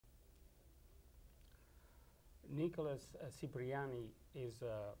Nicholas Cipriani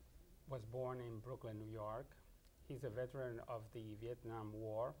was born in Brooklyn, New York. He's a veteran of the Vietnam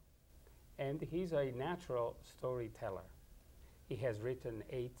War, and he's a natural storyteller. He has written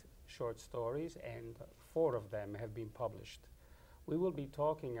 8 short stories, and 4 of them have been published. We will be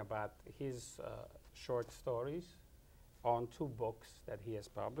talking about his short stories on 2 books that he has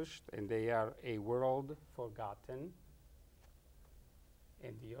published, and they are A World Forgotten,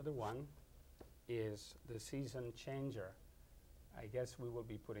 and the other one is The Season Changer. I guess we will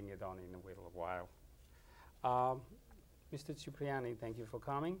be putting it on in a little while. Mr. Cipriani, thank you for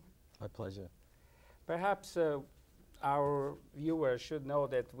coming. My pleasure. Perhaps our viewers should know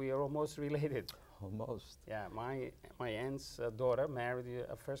that we are almost related. Almost. Yeah, my aunt's daughter married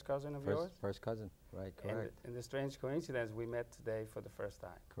a first cousin of yours. First cousin, right, correct. And the strange coincidence, we met today for the first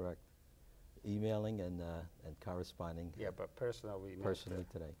time. Correct. Emailing and corresponding. Yeah, but personally personally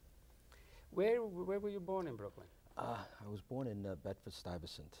today. Where were you born in Brooklyn? I was born in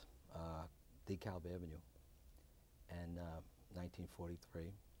Bedford-Stuyvesant, DeKalb Avenue, in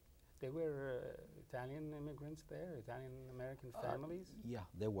 1943. There were Italian immigrants there, Italian-American families? Yeah,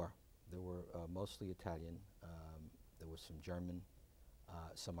 there were. There were mostly Italian. There was some German,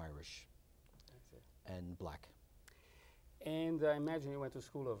 some Irish, and black. And I imagine you went to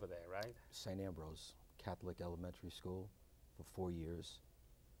school over there, right? St. Ambrose Catholic Elementary School for 4 years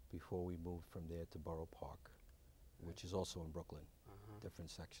before we moved from there to Borough Park, which is also in Brooklyn, different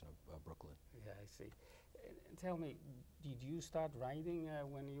section of Brooklyn. Yeah, I see. Tell me, did you start writing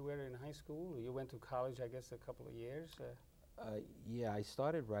when you were in high school? You went to college, I guess, a couple of years? Yeah, I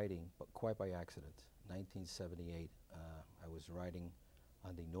started writing, but quite by accident. 1978, I was writing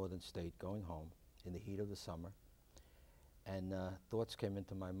on the northern state going home in the heat of the summer, and thoughts came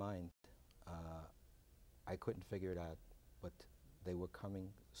into my mind. I couldn't figure it out, but they were coming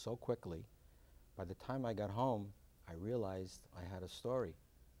so quickly. By the time I got home, I realized I had a story.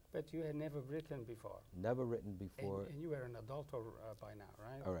 But you had never written before? Never written before. And you were an adult by now,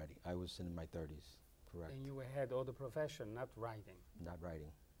 right? Already. I was in my 30s, correct. And you had other profession, not writing? Not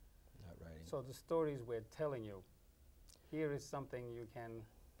writing. Not writing. So the stories were telling you, here is something you can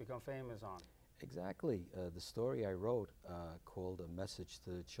become famous on. Exactly. The story I wrote, called A Message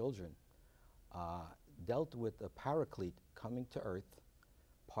to the Children, dealt with a paraclete coming to Earth,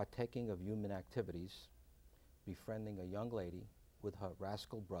 partaking of human activities, befriending a young lady with her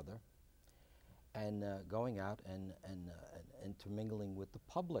rascal brother, and going out and intermingling with the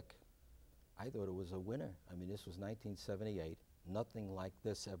public. I thought it was a winner. I mean, this was 1978. Nothing like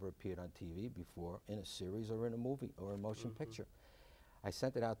this ever appeared on TV before in a series or in a movie or a motion picture. I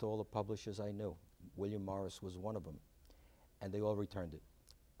sent it out to all the publishers I knew. William Morris was one of them, and they all returned it.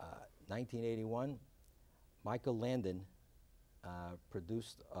 1981, Michael Landon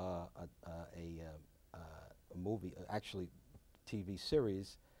produced a movie, actually TV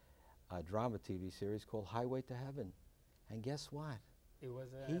series, a drama TV series called Highway to Heaven. And guess what? It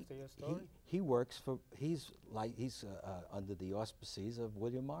was after your story? He works for, he's under the auspices of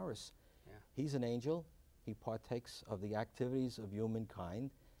William Morris. Yeah. He's an angel. He partakes of the activities of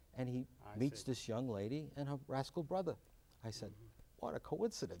humankind, and he meets this young lady and her rascal brother. I said, what a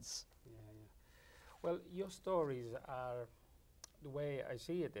coincidence. Yeah, yeah. Well, your stories are, the way I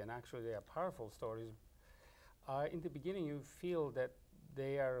see it, and actually they are powerful stories. In the beginning, you feel that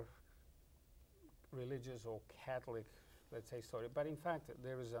they are religious or Catholic, let's say, story. But in fact,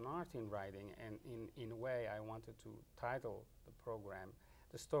 there is an art in writing, and in a way, I wanted to title the program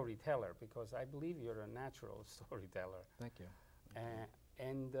The Storyteller, because I believe you're a natural storyteller. Thank you.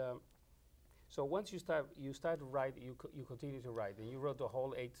 So once you start to write, you continue to write, and you wrote the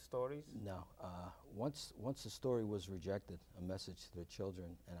whole 8 stories? No. Once the story was rejected, A Message to the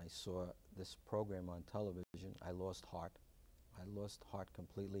Children, and I saw this program on television, I lost heart. I lost heart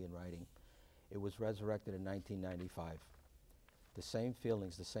completely in writing. It was resurrected in 1995. The same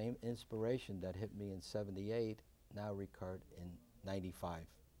feelings, the same inspiration that hit me in 78 now recurred in 95.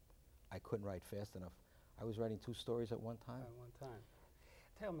 I couldn't write fast enough. I was writing 2 stories at one time. At one time.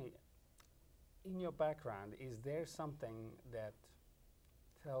 Tell me, in your background, is there something that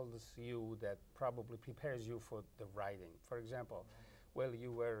tells you that probably prepares you for the writing? For example, well,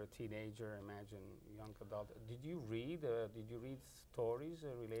 you were a teenager, imagine young adult. Did you read stories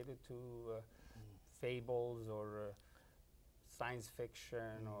related to fables or science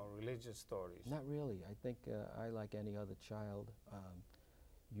fiction or religious stories? Not really. I think I, like any other child,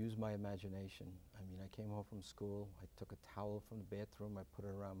 used my imagination. I mean, I came home from school, I took a towel from the bathroom, I put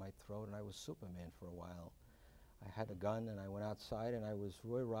it around my throat, and I was Superman for a while. I had a gun, and I went outside, and I was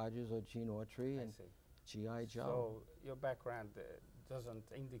Roy Rogers or Gene Autry and G.I. Joe. So your background doesn't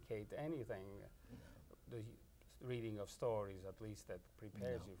indicate anything. The reading of stories, at least that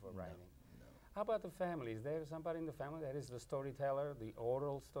prepares No, you for no, writing. no. How about the family? Is there somebody in the family that is the storyteller, the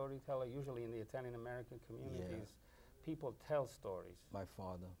oral storyteller? Usually in the Italian-American communities, people tell stories. My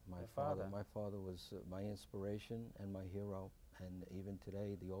father, Your father. my father was my inspiration and my hero. And even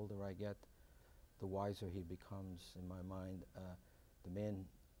today, the older I get, the wiser he becomes in my mind. The man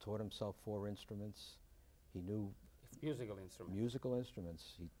taught himself 4 instruments. He knew Musical instruments. musical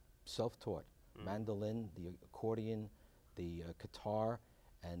instruments. He self-taught. Mandolin, the accordion, the guitar,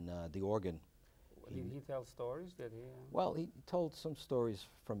 and the organ. Did he tell stories? Did he? Well, he told some stories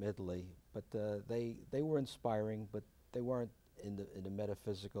from Italy, but they were inspiring, but they weren't in the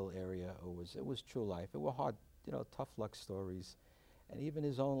metaphysical area. It was true life. It were hard, tough luck stories, and even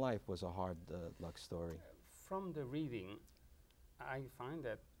his own life was a hard luck story. From the reading, I find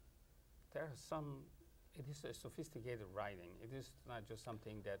that there are some. It is a sophisticated writing. It is not just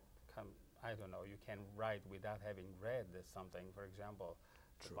something that I don't know. You can write without having read something. For example,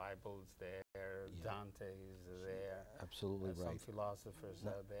 the True. Bible's there, Dante is there. Absolutely right. Some philosophers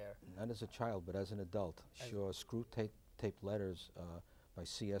are there. Not as a child, but as an adult. Sure, screw tape letters by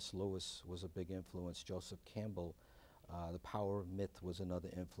C.S. Lewis was a big influence. Joseph Campbell, The Power of Myth was another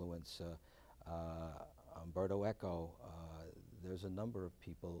influence. Umberto Eco. There's a number of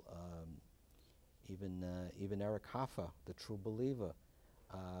people. Even Eric Hoffa, The True Believer.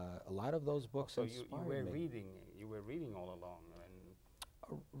 A lot of those books So inspired you were me. reading. You were reading all along.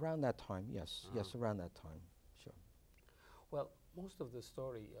 And Around that time, yes. Yes, around that time. Sure. well, most of the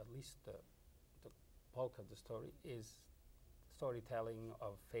story, at least the bulk of the story, is storytelling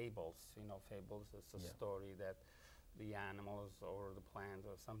of fables. Fables is a story that the animals or the plant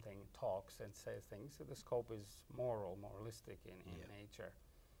or something talks and says things. So the scope is moralistic in nature.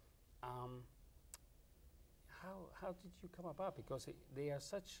 How did you come about? Because they are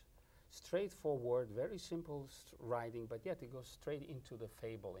such straightforward, very simple writing, but yet it goes straight into the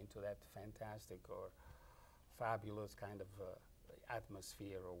fable, into that fantastic or fabulous kind of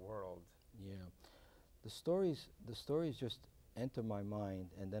atmosphere or world. Yeah. The stories just enter my mind,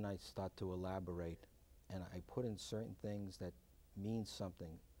 and then I start to elaborate, and I put in certain things that mean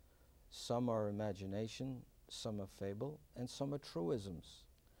something. Some are imagination, some are fable, and some are truisms.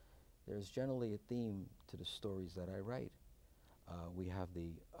 There's generally a theme to the stories that I write. We have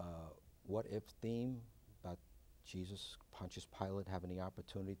the what-if theme about Pontius Pilate having the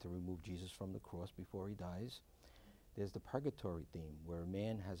opportunity to remove Jesus from the cross before he dies. There's the purgatory theme, where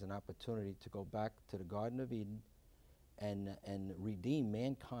man has an opportunity to go back to the Garden of Eden and redeem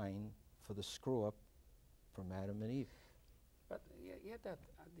mankind for the screw-up from Adam and Eve. But yet at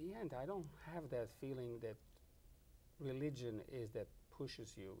the end, I don't have that feeling that religion is that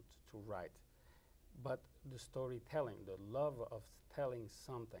pushes you to write, but the storytelling, the love of telling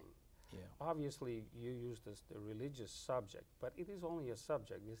something. Yeah. Obviously, you use the religious subject, but it is only a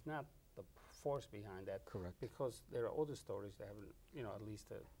subject. It's not the force behind that. Correct. Because there are other stories that haven't, at least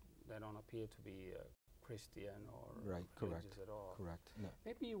they don't appear to be Christian or religious at all. Correct. No.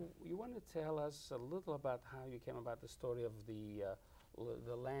 Maybe you want to tell us a little about how you came about the story of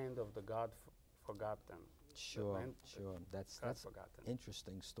the land of the God forgotten. Sure. That's forgotten.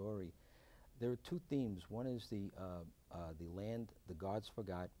 Interesting story. There are 2 themes. One is the land the gods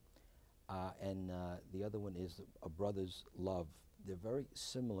forgot, and the other one is a brother's love. They're very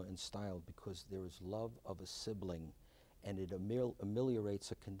similar in style because there is love of a sibling, and it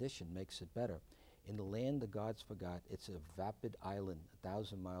ameliorates a condition, makes it better. In the land the gods forgot, it's a vapid island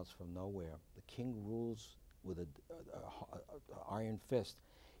 1,000 miles from nowhere. The king rules with an iron fist.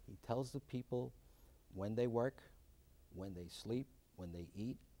 He tells the people when they work, when they sleep, when they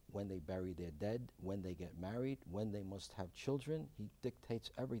eat, when they bury their dead, when they get married, when they must have children. He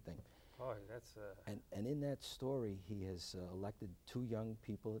dictates everything. Boy, that's And in that story, he has elected 2 young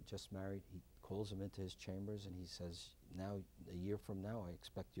people just married. He calls them into his chambers and he says, now, a year from now, I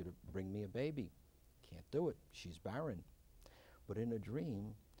expect you to bring me a baby. Can't do it. She's barren. But in a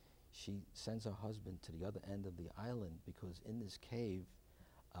dream, she sends her husband to the other end of the island because in this cave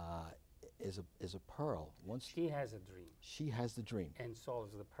is a pearl. Once she has a dream. She has the dream. And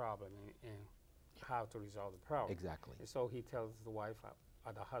solves the problem and how to resolve the problem. Exactly. And so he tells the wife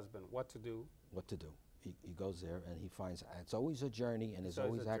or the husband what to do. What to do. He goes there and he finds it's always a journey and there's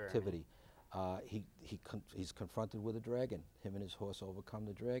always activity. He's confronted with a dragon. Him and his horse overcome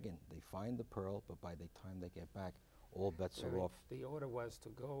the dragon. They find the pearl, but by the time they get back, all bets are off. The order was to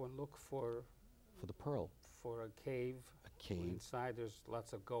go and look for For the pearl. For a cave. A cave. Inside there's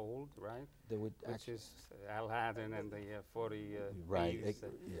lots of gold, right? They would Which is Aladdin and the 40 right, thieves.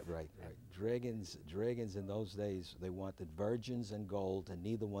 right. Dragons in those days, they wanted virgins and gold, and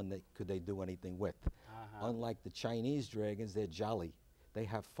neither one could they do anything with. Unlike the Chinese dragons, they're jolly. They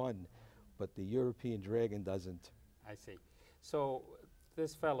have fun, but the European dragon doesn't. I see. So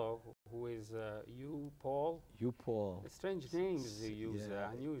this fellow who is you, Paul. You, Paul. Strange names you use,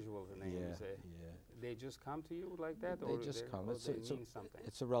 unusual names. Yeah. They just come to you like that, They just come. Or they mean something.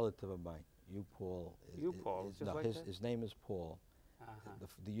 It's a relative of mine. You, Paul. You, Paul. Just no, like that? his name is Paul.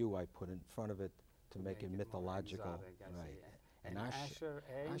 The U I put in front of it to make it mythological. Exotic, right. And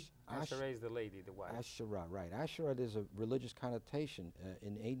Asherah is the lady, the wife. Asherah, right. Asherah is a religious connotation.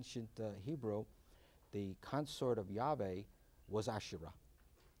 In ancient Hebrew, the consort of Yahweh was Asherah.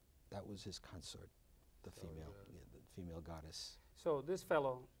 That was his consort, the female goddess. So this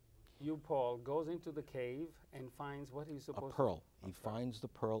fellow, you, Paul, goes into the cave and finds what he's supposed to... A pearl. He finds the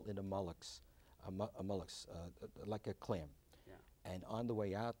pearl in a mullux, like a clam. Yeah. And on the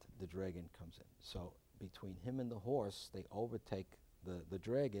way out, the dragon comes in. So between him and the horse, they overtake the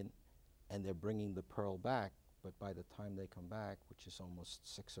dragon, and they're bringing the pearl back. But by the time they come back, which is almost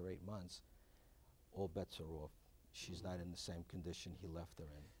 6 or 8 months, all bets are off. She's not in the same condition he left her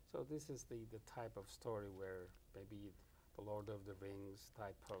in. So this is the type of story where maybe the Lord of the Rings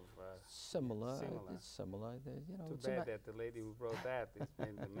type of... similar. It's similar. Too bad that the lady who wrote that is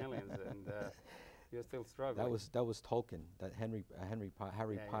made the millions, and you're still struggling. That was Tolkien. That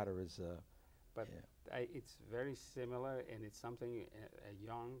Harry Potter is... But it's very similar, and it's something a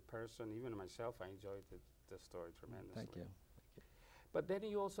young person, even myself, I enjoyed the story tremendously. Thank you. But then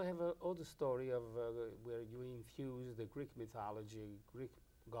you also have another story of where you infuse the Greek mythology, Greek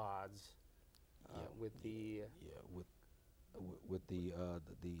gods, with the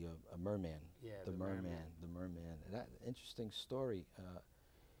merman. Yeah, the merman. That interesting story.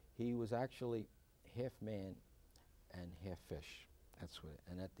 He was actually half man and half fish. That's what.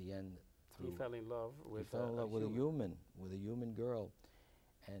 And at the end, he fell in love with a human girl,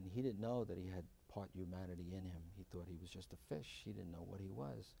 and he didn't know that he had part humanity in him. He thought he was just a fish. He didn't know what he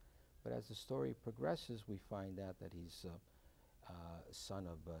was. But as the story progresses, we find out that he's son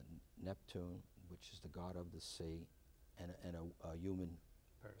of Neptune, which is the god of the sea, and a human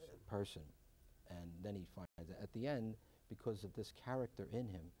person. And then he finds out at the end, because of this character in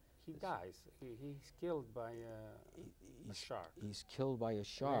him, he dies. He's killed by a shark. He's killed by a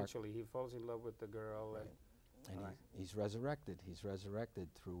shark. Eventually, he falls in love with the girl. Right. And he's resurrected. He's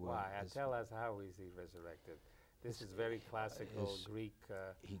resurrected through... Why? Tell us, how is he resurrected? This is very classical Greek...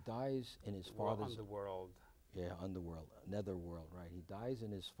 he dies in his father's... Underworld. Yeah, underworld, netherworld, right. He dies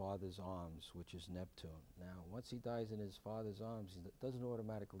in his father's arms, which is Neptune. Now, once he dies in his father's arms, he doesn't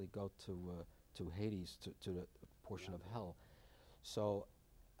automatically go to Hades, to the portion of hell. So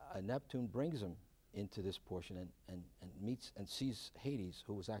Neptune brings him into this portion and meets and sees Hades,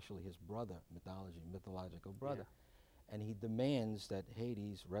 who was actually his brother, mythological brother. Yeah. And he demands that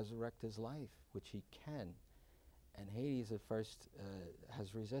Hades resurrect his life, which he can. And Hades at first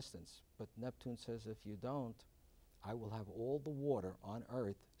has resistance, but Neptune says, if you don't, I will have all the water on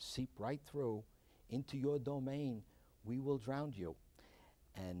earth seep right through into your domain. We will drown you.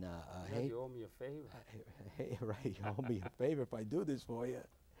 And you owe me a favor. Right, you owe me a favor if I do this for you.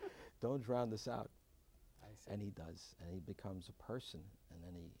 Don't drown this out. I see. And he does, and he becomes a person, and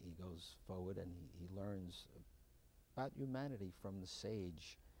then he goes forward and he learns about humanity from the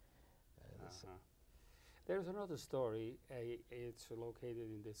sage. There's another story. It's located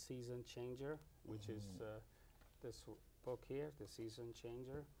in The Season Changer, which is this book here, The Season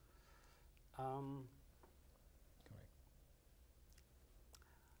Changer. Correct.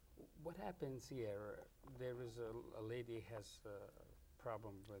 What happens here? There is a lady has a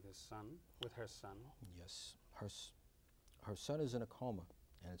problem with her son. Yes, her son is in a coma,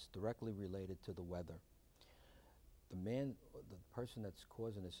 and it's directly related to the weather. The person that's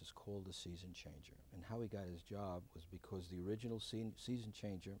causing this is called the season changer. And how he got his job was because the original season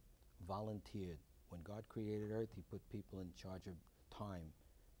changer volunteered. When God created Earth, he put people in charge of time,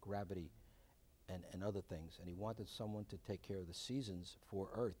 gravity, and other things. And he wanted someone to take care of the seasons for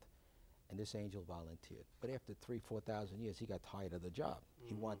Earth. And this angel volunteered. But after 3,000-4,000 years, he got tired of the job.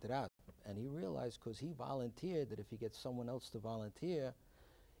 He wanted out. And he realized, because he volunteered, that if he gets someone else to volunteer,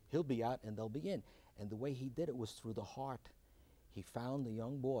 he'll be out and they'll be in. And the way he did it was through the heart. He found a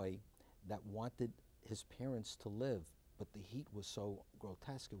young boy that wanted his parents to live, but the heat was so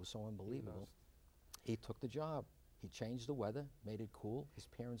grotesque, it was so unbelievable. He took the job. He changed the weather, made it cool. His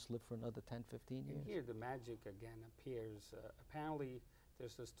parents lived for another 10, 15 years. And here the magic again appears. Apparently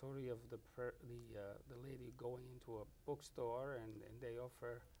There's the story of the lady going into a bookstore and they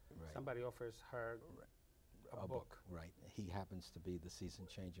offer, Right. somebody offers her a book. Right. He happens to be the season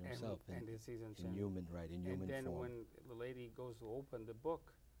changer himself And the season in changer. human, right, in human And then form. when the lady goes to open the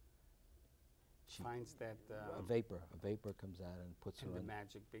book, She- finds that a vapor comes out and puts her and the in,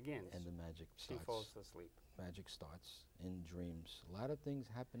 magic begins. and the magic She starts. falls asleep. Magic starts in dreams. A lot of things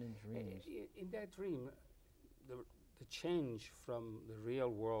happen in dreams. In that dream, the change from the real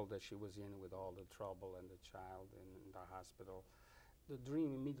world that she was in with all the trouble and the child in the hospital, the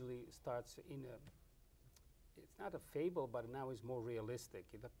dream immediately starts in a, it's not a fable, but now it's more realistic.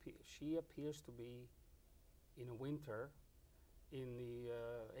 She appears to be in a winter in the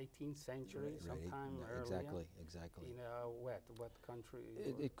 18th century, Right, right, sometime no, earlier. Exactly. In what country?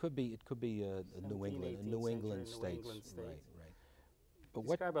 It could be a New 17th, England, 18th New England century, New states. England states. Right. But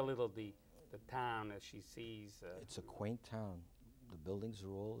what Describe a little the town as she sees. it's a quaint town. The buildings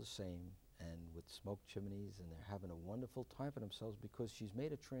are all the same, and with smoke chimneys, and they're having a wonderful time for themselves because she's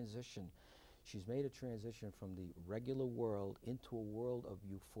made a transition. She's made a transition from the regular world into a world of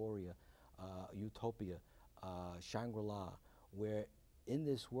euphoria, utopia, Shangri-La, where in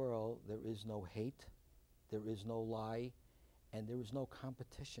this world there is no hate, there is no lie, and there is no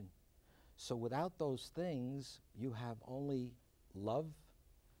competition. So without those things, you have only love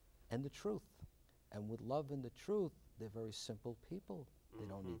and the truth. And with love and the truth, they're very simple people. They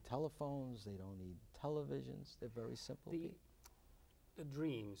don't need telephones, they don't need televisions, they're very simple people. The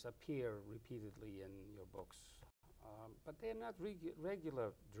dreams appear repeatedly in your books, but they're not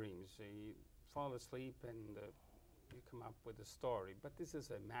regular dreams. You fall asleep and you come up with a story, but this is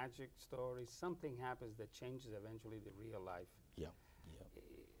a magic story. Something happens that changes eventually the real life. Yeah.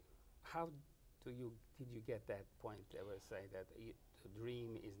 How did you get that point? They would say that the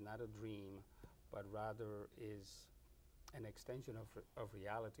dream is not a dream, but rather is an extension of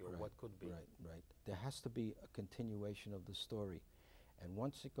reality, or Right, what could be. Right. There has to be a continuation of the story. And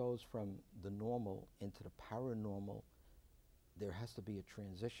once it goes from the normal into the paranormal, there has to be a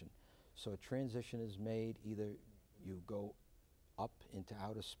transition. So a transition is made, either you go up into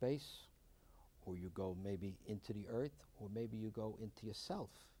outer space, or you go maybe into the earth, or maybe you go into yourself,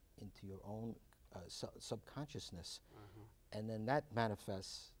 into your own subconsciousness. And then that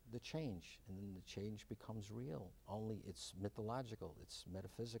manifests the change, and then the change becomes real. Only it's mythological, it's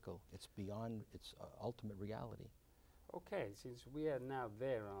metaphysical, it's beyond its ultimate reality. Okay, since we are now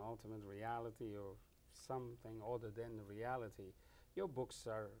there on ultimate reality or something other than the reality, your books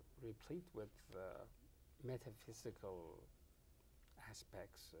are replete with metaphysical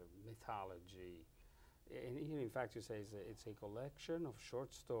aspects, mythology. And here, in fact, you say it's a collection of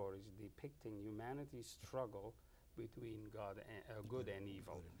short stories depicting humanity's struggle between good and evil. Good and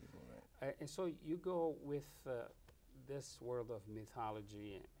evil, right. And so you go with this world of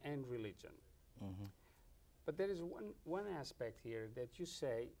mythology and religion. But there is one aspect here that you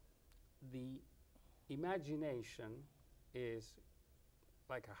say the imagination is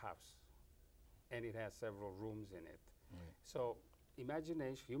like a house, and it has several rooms in it. Right. So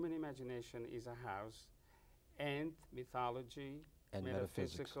human imagination is a house, and mythology And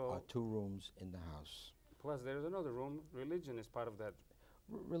metaphysics are two rooms in the house. Plus, there's another room. Religion is part of that.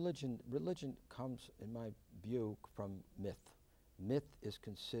 Religion comes, in my view, from myth. Myth is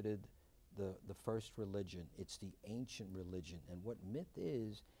considered the first religion. It's the ancient religion. And what myth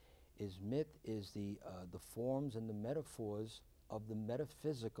is the forms and the metaphors of the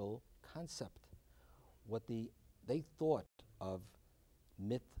metaphysical concept. What they thought of,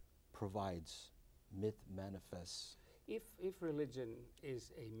 myth provides, myth manifests. If religion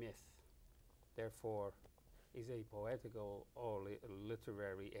is a myth, therefore is a poetical or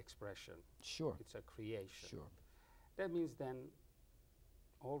literary expression. Sure. It's a creation. Sure. That means then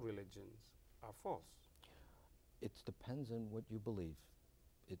all religions are false. It depends on what you believe.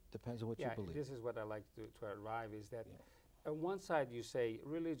 It depends on what you believe. This is what I like to arrive, is that on one side you say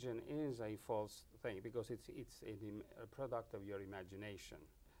religion is a false thing because it's a product of your imagination.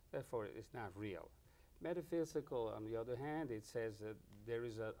 Therefore, it's not real. Metaphysical, on the other hand, it says that there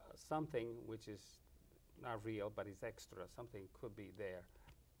is something which is not real, but it's extra. Something could be there.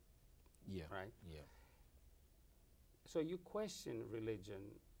 Yeah. Right? Yeah. So you question religion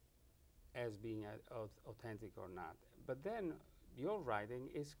as being authentic or not. But then your writing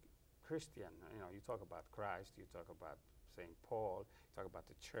is Christian. You talk about Christ, you talk about St. Paul, you talk about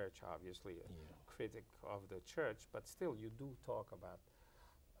the church, obviously, a critic of the church, but still you do talk about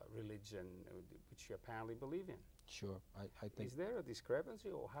religion, which you apparently believe in. Sure. I think. Is there a discrepancy,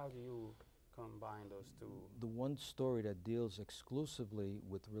 or how do you combine those two? The one story that deals exclusively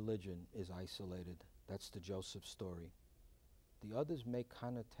with religion is isolated. That's the Joseph story. The others make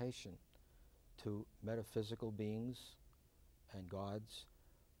connotation to metaphysical beings and gods,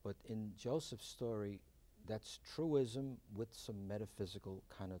 but in Joseph's story, that's truism with some metaphysical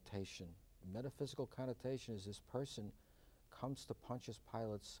connotation. Metaphysical connotation is this person comes to Pontius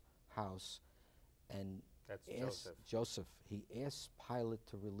Pilate's house and That's asks Joseph. He asks Pilate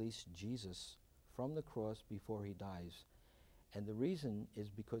to release Jesus from the cross before he dies. And the reason is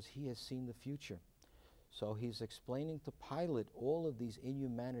because he has seen the future. So he's explaining to Pilate all of these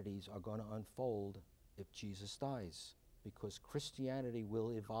inhumanities are going to unfold if Jesus dies, because Christianity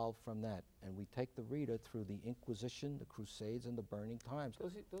will evolve from that. And we take the reader through the Inquisition, the Crusades, and the burning times.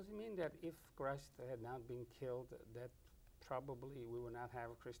 Does it mean that if Christ had not been killed, that probably we would not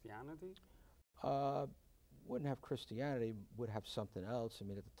have Christianity? Wouldn't have Christianity, would have something else. I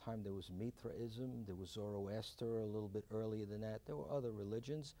mean, at the time there was Mithraism, there was Zoroaster a little bit earlier than that. There were other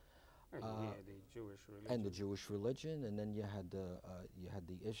religions. And the Jewish religion. And the Jewish religion, and then you had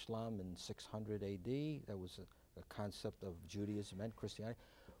the Islam in 600 A.D. That was a concept of Judaism and Christianity.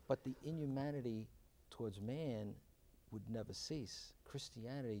 But the inhumanity towards man would never cease.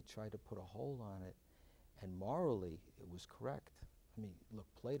 Christianity tried to put a hold on it, and morally it was correct. I mean, look,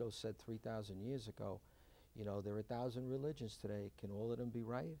 Plato said 3,000 years ago, you know, there are 1,000 religions today. Can all of them be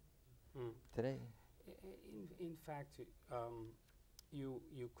right today? In fact,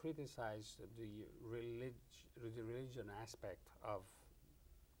 you criticize the religion aspect of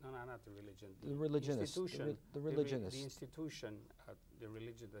not the religion, the religionists, institution, the religionists, the institution, the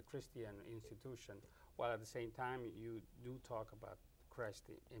religion, the Christian institution. While at the same time you do talk about Christ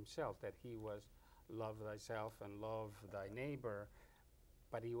himself, that he was love thyself and love thy neighbor,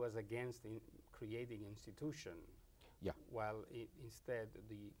 but he was against creating institution. Yeah. While instead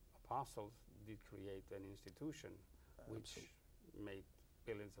the apostles did create an institution, which made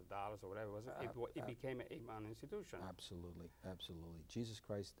billions of dollars or whatever it was. It became an institution. Absolutely, absolutely. Jesus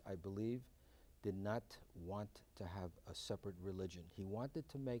Christ, I believe, did not want to have a separate religion. He wanted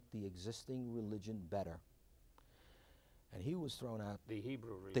to make the existing religion better. And he was thrown out. The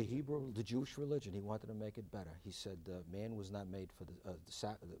Hebrew religion. The Jewish religion. He wanted to make it better. He said man was not made for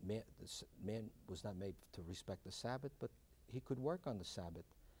man was not made to respect the Sabbath, but he could work on the Sabbath.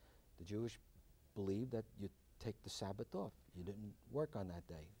 The Jewish believed that you take the Sabbath off. You didn't work on that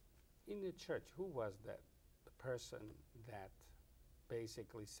day. In the church, who was that person that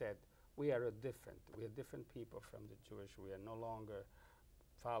basically said, we are different people from the Jewish. We are no longer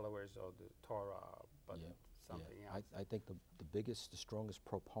followers of the Torah, but something else. I think the biggest, the strongest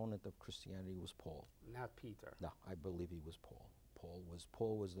proponent of Christianity was Paul. Not Peter. No, I believe he was Paul.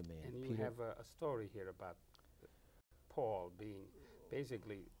 Paul was the man. And you have a story here about Paul being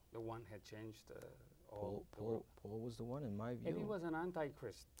basically the one had changed all the world. Paul was the one, in my view. And he was an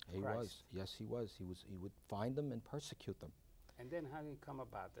antichrist. He was. Yes, he was. He would find them and persecute them. And then how did it come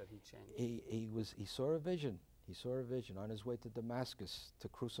about that he changed? He saw a vision. He saw a vision on his way to Damascus to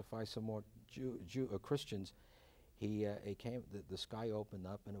crucify some more Christians. He came. The sky opened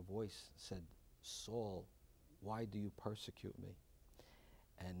up, and a voice said, "Saul, why do you persecute me?"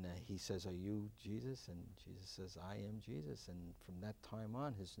 And he says, "Are you Jesus?" And Jesus says, "I am Jesus." And from that time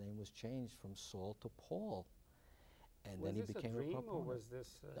on, his name was changed from Saul to Paul. And then he became a proponent. Or was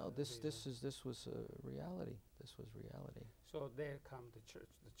this? No, this was reality. This was reality. So there come the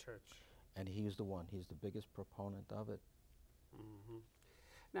church. And he's the one. He's the biggest proponent of it. Mm-hmm.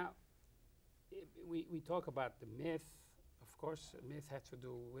 Now, we talk about the myth. Of course, myth had to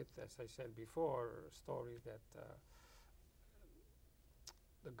do with, as I said before, stories that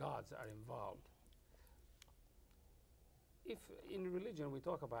the gods are involved. If in religion we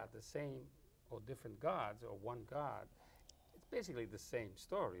talk about the same or different gods or one god, it's basically the same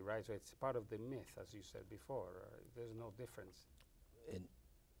story, right? So it's part of the myth, as you said before. There's no difference. And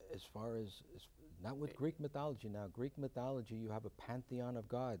as far as not with Greek mythology now. Greek mythology, you have a pantheon of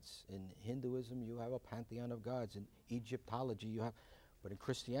gods. In Hinduism, you have a pantheon of gods. In Egyptology, you have, but in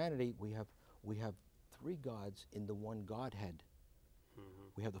Christianity, we have three gods in the one Godhead. Mm-hmm.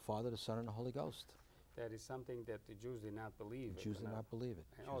 We have the Father, the Son, and the Holy Ghost. That is something that the Jews did not believe. The Jews did not believe it.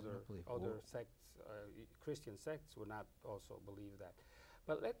 And other sects, Christian sects, would not also believe that.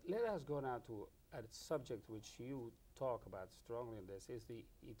 But let us go now to a subject which you talk about strongly in this, is the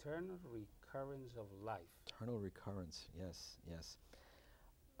eternal recurrence of life. Eternal recurrence, yes, yes.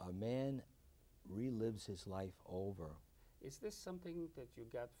 A man relives his life over. Is this something that you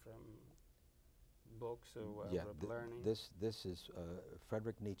got from books or learning? This is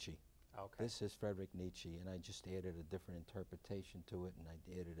Friedrich Nietzsche. Okay. This is Friedrich Nietzsche, and I just added a different interpretation to it, and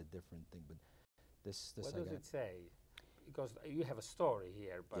I added a different thing. But this what does it say? Because you have a story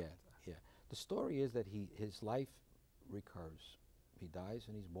here, but yeah. The story is that his life recurs. He dies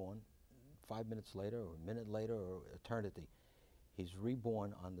and he's born. 5 minutes later, or a minute later, or eternity, he's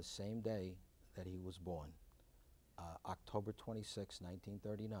reborn on the same day that he was born, October 26,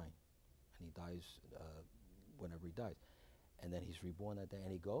 1939, and he dies whenever he dies. And then he's reborn that day,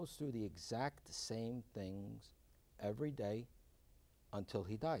 and he goes through the exact same things every day until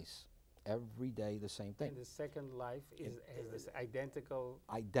he dies. Every day the same thing. And the second life is this identical.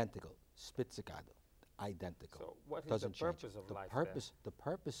 Identical, spizzicato, identical. So what is Doesn't the change. purpose of The life purpose, the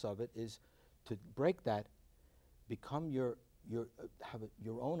purpose of it is to break that, become your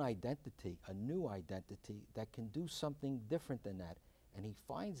your own identity, a new identity that can do something different than that. And he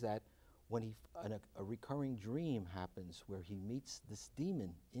finds that when a recurring dream happens where he meets this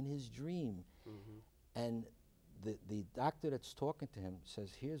demon in his dream, and the doctor that's talking to him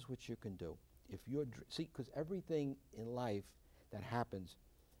says, here's what you can do. If you're, see, because everything in life that happens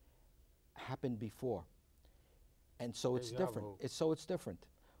happened before. And so it's different. It's different.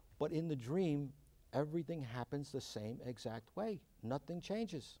 But in the dream, everything happens the same exact way. Nothing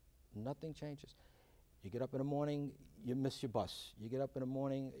changes. Nothing changes. You get up in the morning, you miss your bus. You get up in the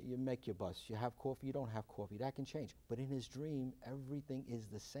morning, you make your bus. You have coffee, you don't have coffee. That can change. But in his dream, everything is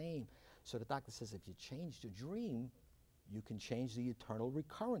the same. So the doctor says, if you change the dream, you can change the eternal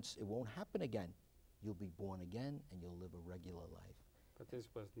recurrence. It won't happen again. You'll be born again, and you'll live a regular life. But this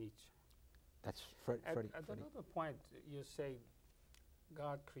was Nietzsche. That's Freddie. At another point, you say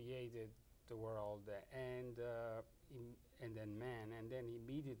God created the world and then man, and then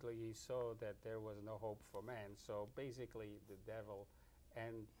immediately he saw that there was no hope for man. So basically, the devil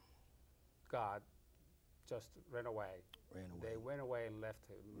and God just ran away. They went away and left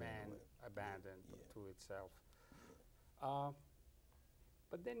man abandoned to itself.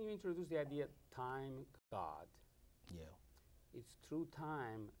 But then you introduce the idea time God. Yeah. It's through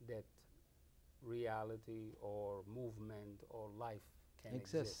time that reality or movement or life can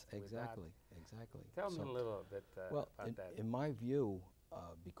exist. Exactly. Tell me a little bit well, about that. In my view,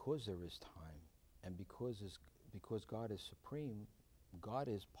 because there is time, and because God is supreme, God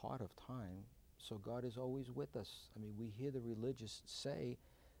is part of time, so God is always with us. I mean, we hear the religious say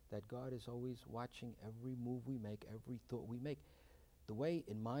that God is always watching every move we make, every thought we make. The way,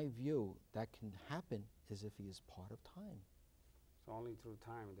 in my view, that can happen is if he is part of time. So only through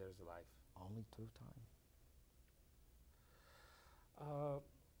time there's life. Only through time. All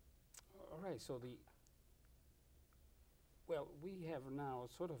right, so we have now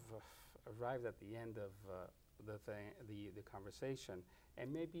sort of arrived at the end of the conversation,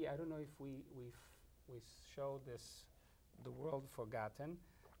 and maybe, I don't know if we showed this, the world forgotten.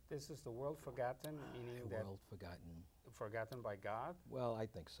 This is the world forgotten, meaning that world forgotten by God. Well, I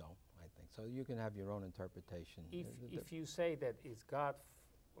think so. So you can have your own interpretation. If you say that it's God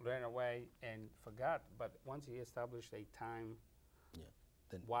ran away and forgot, but once he established a time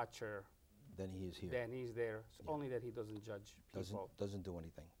watcher, then he is here. Then he's there. So only that he doesn't judge people. Doesn't do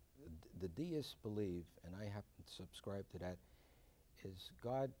anything. The deists believe, and I happen to subscribe to that, is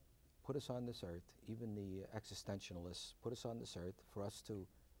God put us on this earth, even the existentialists put us on this earth for us to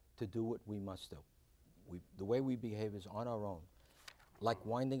do what we must do. The way we behave is on our own, like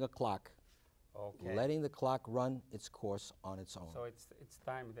winding a clock, letting the clock run its course on its own. So it's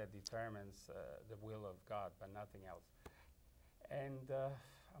time that determines the will of God, but nothing else. And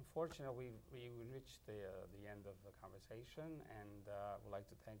unfortunately, we reached the end of the conversation, and would like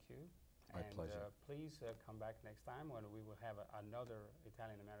to thank you. My pleasure. Please come back next time when we will have another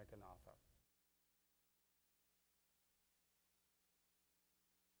Italian-American author.